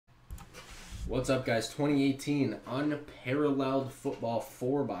What's up, guys? 2018 Unparalleled Football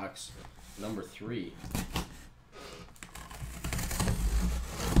 4-box, number 3.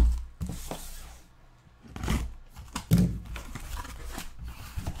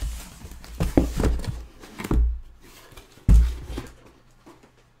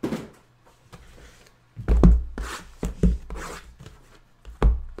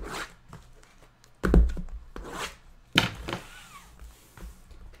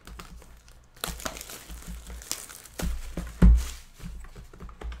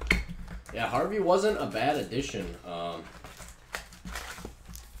 Yeah, Harvey wasn't a bad addition. Was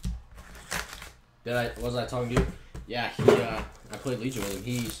I talking to you? Yeah, I played Legion with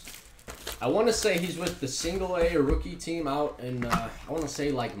him. I want to say he's with the single A or rookie team out in, I want to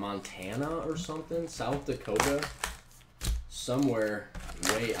say like Montana or something, South Dakota, somewhere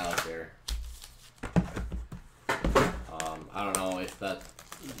way out there. I don't know if that,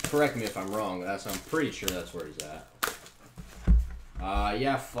 correct me if I'm wrong, I'm pretty sure that's where he's at.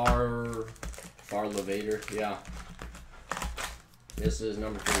 Yeah, Far Levator, yeah. This is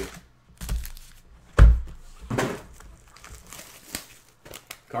number 3.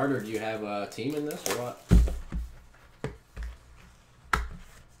 Carter, do you have a team in this or what?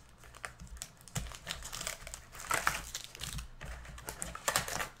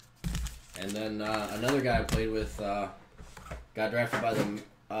 And then another guy I played with got drafted by the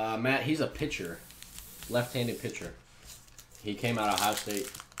Matt. He's a pitcher, left-handed pitcher. He came out of Ohio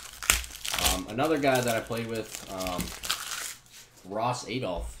State. Another guy that I played with, Ross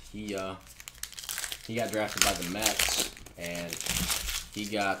Adolph. He got drafted by the Mets, and he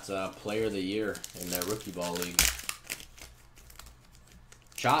got Player of the Year in their rookie ball league.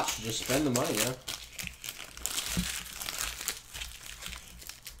 Chotch, just spend the money, yeah.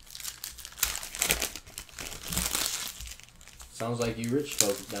 Sounds like you rich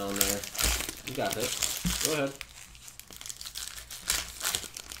folk down there. You got this. Go ahead.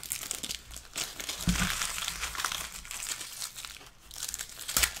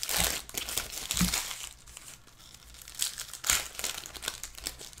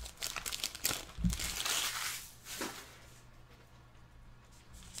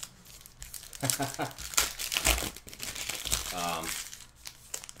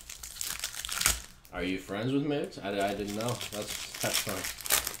 Are you friends with Mix? I didn't know. That's fun.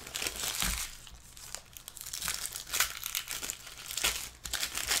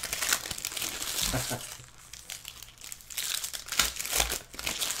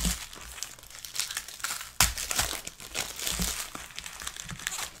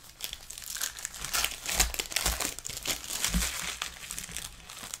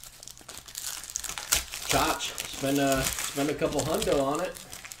 Chotch, spend a couple hundo on it.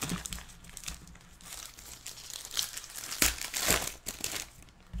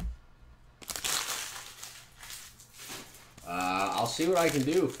 I'll see what I can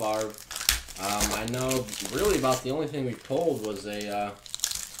do, Favre. I know really about the only thing we pulled was a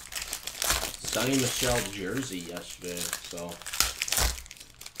Sonny Michel jersey yesterday. So,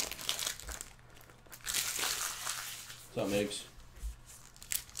 what's up, Migs?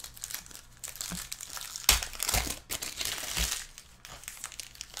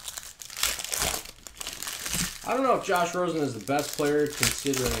 I don't know if Josh Rosen is the best player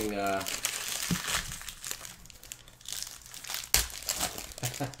considering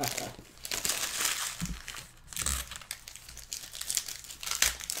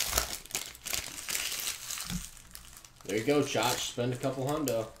there you go, Chotch. Spend a couple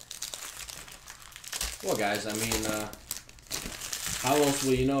hundo. Well, guys, I mean, how else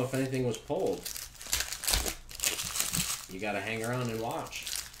will you know if anything was pulled? You gotta hang around and watch.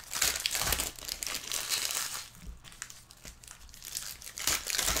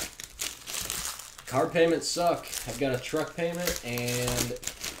 Card payments suck. I've got a truck payment, and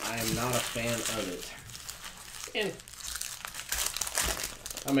I am not a fan of it. And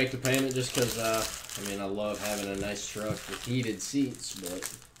I make the payment just because, I mean, I love having a nice truck with heated seats, but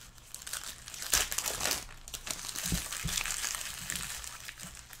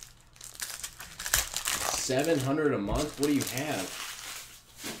 $700 a month? What do you have?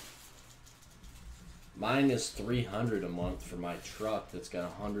 Mine is $300 a month for my truck that's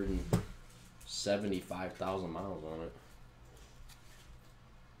got 175,000 miles on it.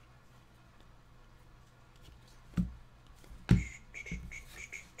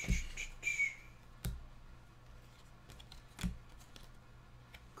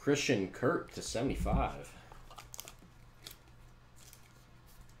 Christian Kirk to 75.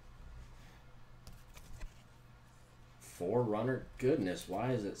 Forerunner? Goodness,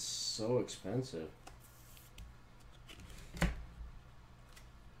 why is it so expensive?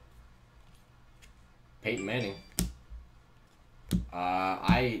 Peyton Manning.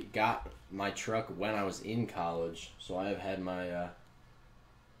 I got my truck when I was in college, so I've had my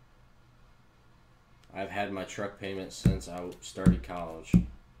truck payment since I started college.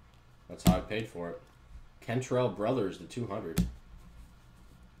 That's how I paid for it. Kentrell Brothers, the 200.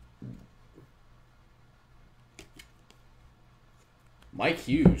 Mike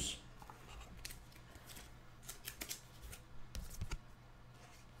Hughes.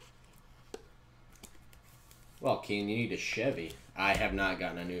 Well, Keen, you need a Chevy. I have not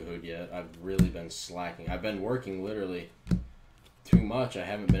gotten a new hood yet. I've really been slacking. I've been working literally too much. I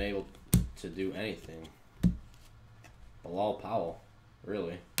haven't been able to do anything. Bilal Powell,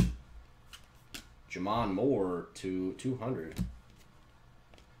 really. Jamon Moore to 200.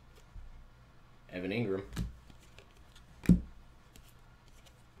 Evan Ingram.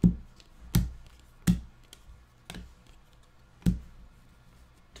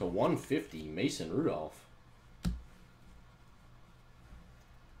 To 150, Mason Rudolph.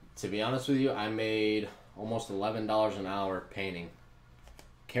 To be honest with you, I made almost $11 an hour painting.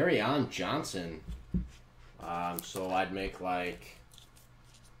 Kerryon Johnson. So I'd make like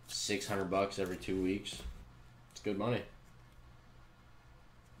 $600 every 2 weeks. It's good money.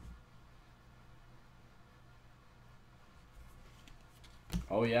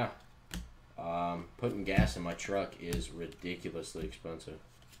 Oh yeah. Putting gas in my truck is ridiculously expensive.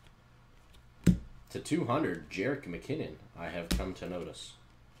 To 200, Jerick McKinnon, I have come to notice.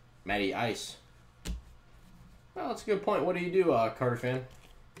 Matty Ice. Well, that's a good point. What do you do, Carter fan?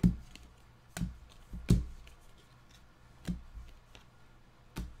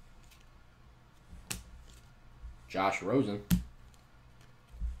 Josh Rosen.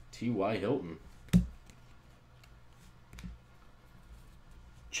 T.Y. Hilton.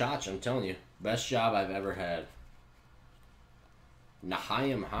 Chach, I'm telling you, best job I've ever had.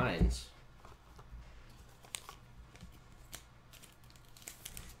 Nyheim Hines.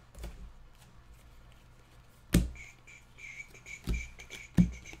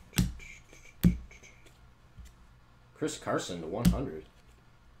 Chris Carson to 100.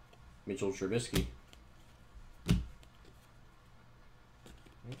 Mitchell Trubisky.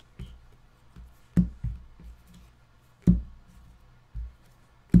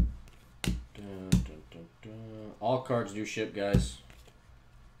 All cards do ship, guys.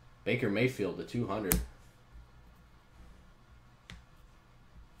 Baker Mayfield to 200.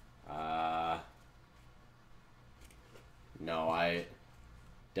 No,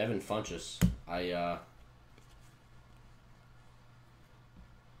 Devin Funchess.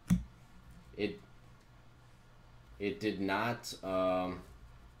 It did not.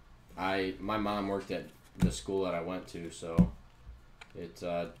 My mom worked at the school that I went to, so it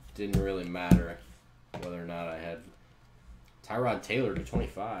didn't really matter whether or not I had. Tyrod Taylor to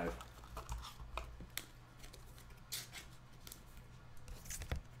 25.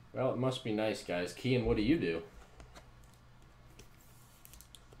 Well, it must be nice, guys. Kean, what do you do?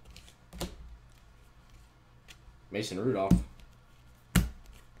 Mason Rudolph.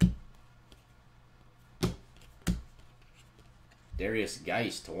 Darius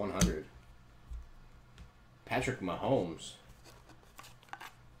Geist to 100. Patrick Mahomes.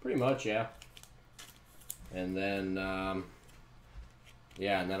 Pretty much, yeah. And then,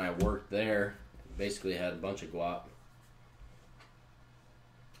 yeah, and then I worked there. Basically had a bunch of guap.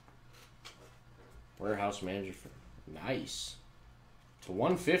 Warehouse manager for nice. To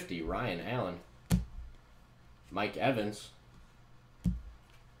 150, Ryan Allen. Mike Evans.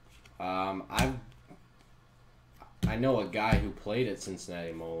 I know a guy who played at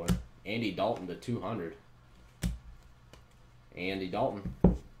Cincinnati Moeller. Andy Dalton to 200. Andy Dalton.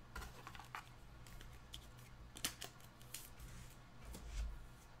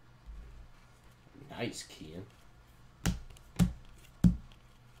 Nice, Kean.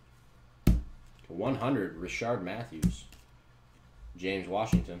 To 100, Richard Matthews. James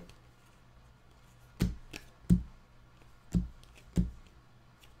Washington.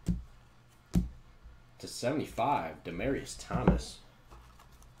 To 75, Demaryius Thomas.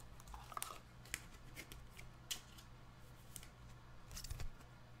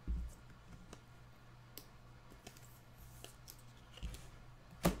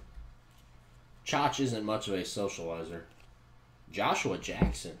 Chach isn't much of a socializer. Joshua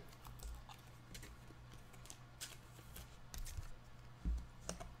Jackson.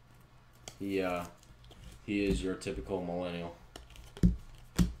 He is your typical millennial.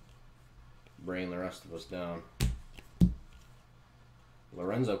 Bringing the rest of us down.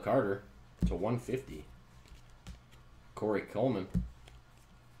 Lorenzo Carter to 150. Corey Coleman.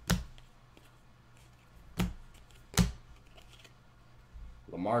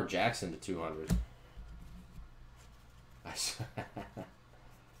 Lamar Jackson to 200. Uh-huh,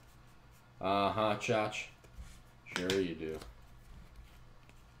 Chach. Sure you do.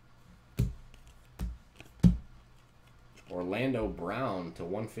 Orlando Brown to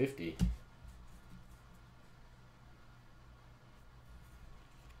 150.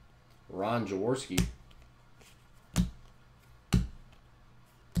 Ron Jaworski.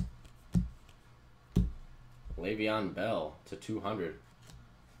 Le'Veon Bell to 200.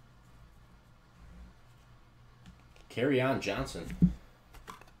 Kerryon Johnson.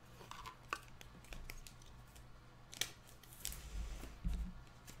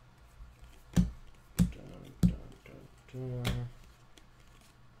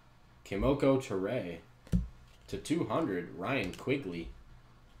 Kimoko Ture to 200. Ryan Quigley.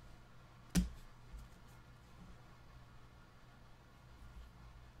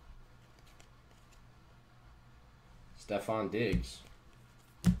 Stephon Diggs.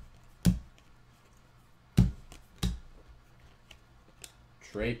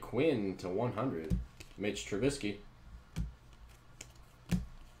 Trey Quinn to 100. Mitch Trubisky.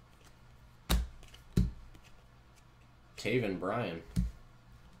 Taven Bryan.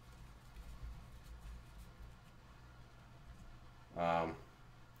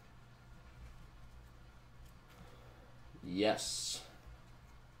 Yes.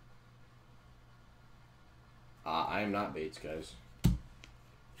 I am not Bates, guys.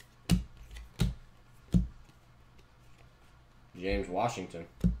 James Washington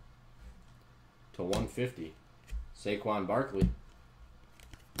to 150. Saquon Barkley.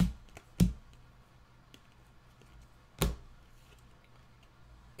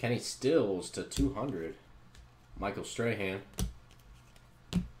 Kenny Stills to 200. Michael Strahan.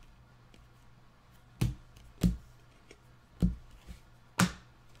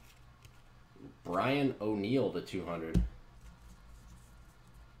 Brian O'Neill to 200.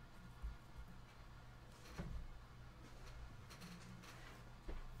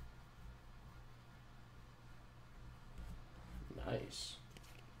 Nice.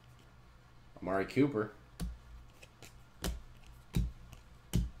 Amari Cooper.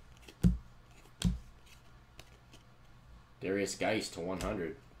 Darius Geist to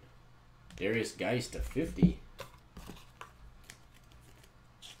 100. Darius Geist to 50.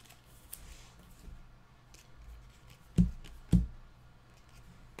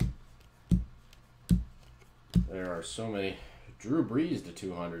 There are so many. Drew Brees to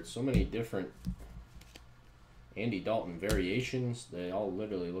 200. So many different Andy Dalton variations. They all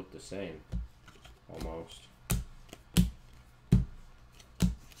literally look the same. Almost.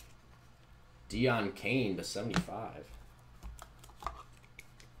 Deion Kane to 75.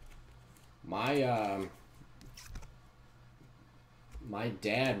 My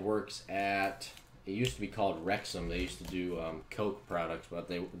dad works at, it used to be called Wrexham. They used to do Coke products, but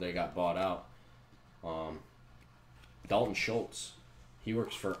they got bought out. Dalton Schultz. He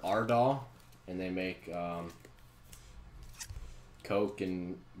works for Ardagh, and they make Coke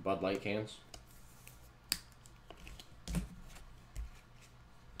and Bud Light cans.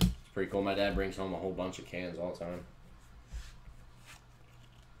 It's pretty cool. My dad brings home a whole bunch of cans all the time.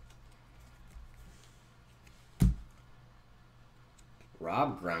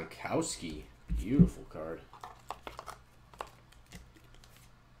 Rob Gronkowski. Beautiful card.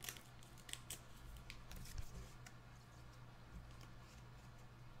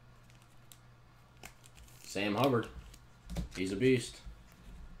 Sam Hubbard. He's a beast.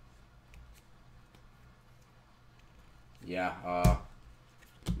 Yeah,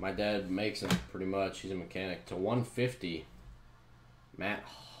 my dad makes them pretty much. He's a mechanic. To 150. Matt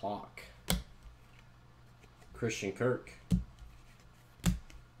Hawk. Christian Kirk.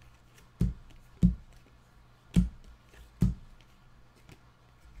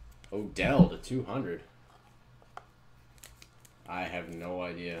 Odell to 200. I have no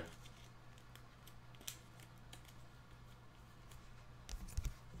idea.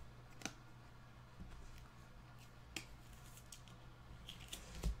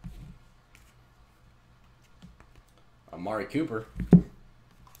 Amari Cooper.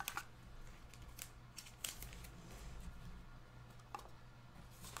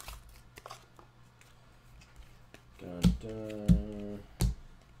 Dun, dun.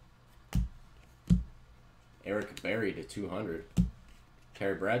 Eric Berry to 200.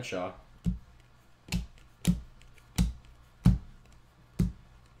 Terry Bradshaw.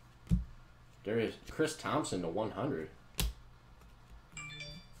 There is Chris Thompson to 100.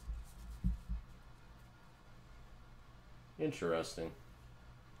 Interesting.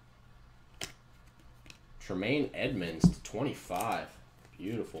 Tremaine Edmonds to 25.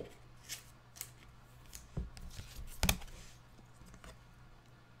 Beautiful.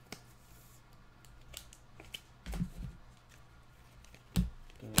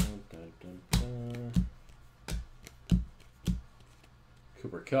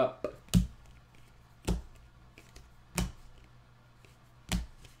 Cup.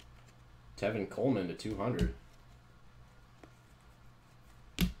 Tevin Coleman to 200.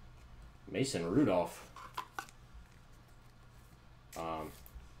 Mason Rudolph.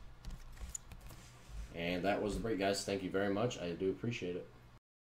 And that was the break, guys. Thank you very much. I do appreciate it.